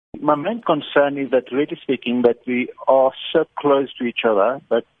my main concern is that, really speaking, that we are so close to each other,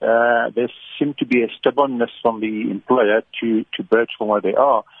 but there seems to be a stubbornness from the employer to budge from where they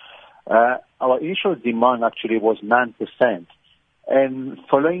are. Our initial demand actually was 9%. And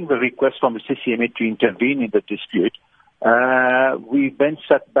following the request from the CCMA to intervene in the dispute, we then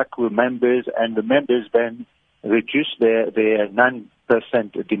sat back with members, and the members then reduced their 9%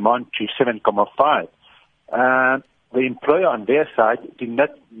 demand to 7.5%. The employer on their side did not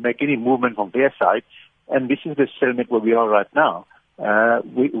make any movement on their side, and this is the stalemate where we are right now.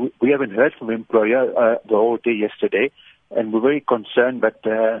 We haven't heard from the employer the whole day yesterday, and we're very concerned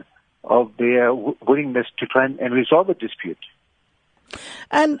that of their willingness to try and resolve the dispute.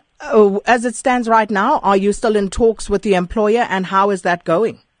 And as it stands right now, are you still in talks with the employer, and how is that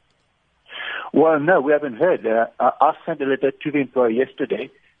going? Well, no, we haven't heard. I sent a letter to the employer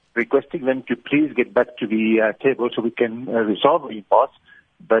yesterday requesting them to please get back to the table so we can resolve the impasse.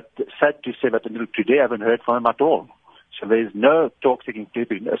 But sad to say that until today I haven't heard from them at all. So there's no talk taking place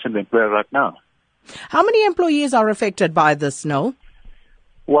between us and the employer right now. How many employees are affected by this, Noel?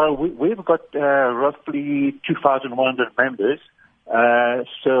 Well, we've got roughly 2,100 members.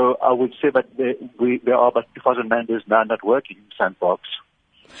 So I would say that there are about 2,000 members now not working in SANParks.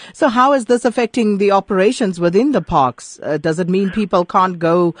 So how is this affecting the operations within the parks? Does it mean people can't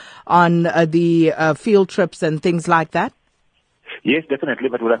go on the field trips and things like that? Yes, definitely,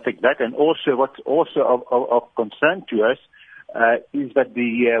 that will affect that. And also, what's also of concern to us is that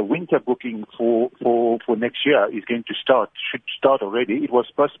the winter booking for next year is going to should start already. It was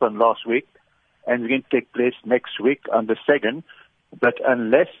postponed last week, and it's going to take place next week on the 2nd. But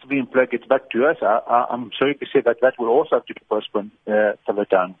unless the employer gets back to us, I'm sorry to say that will also have to be postponed further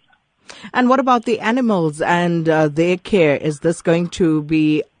down. And what about the animals and their care? Is this going to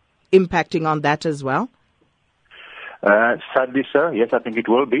be impacting on that as well? Sadly, sir, yes, I think it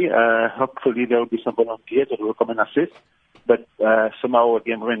will be. Hopefully there will be some volunteers that will come and assist. But some of our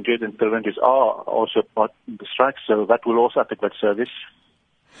game rangers and field rangers are also part in the strike, so that will also affect that service.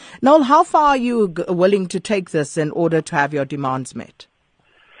 Noel, how far are you willing to take this in order to have your demands met?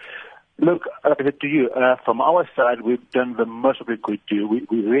 Look, like I said to you, from our side, we've done the most we could do. We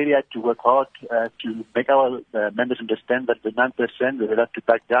really had to work hard to make our members understand that the 9% they will have to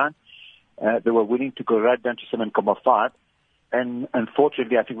back down. They were willing to go right down to 7.5%. And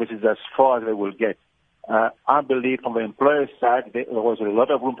unfortunately, I think this is as far as they will get. I believe from the employer's side, there was a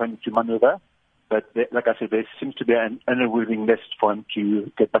lot of room for him to maneuver. But like I said, there seems to be an unwillingness for him to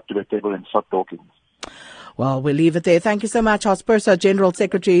get back to the table and start talking. Well, we'll leave it there. Thank you so much, HOSPERSA General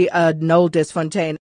Secretary Noel Desfontaines.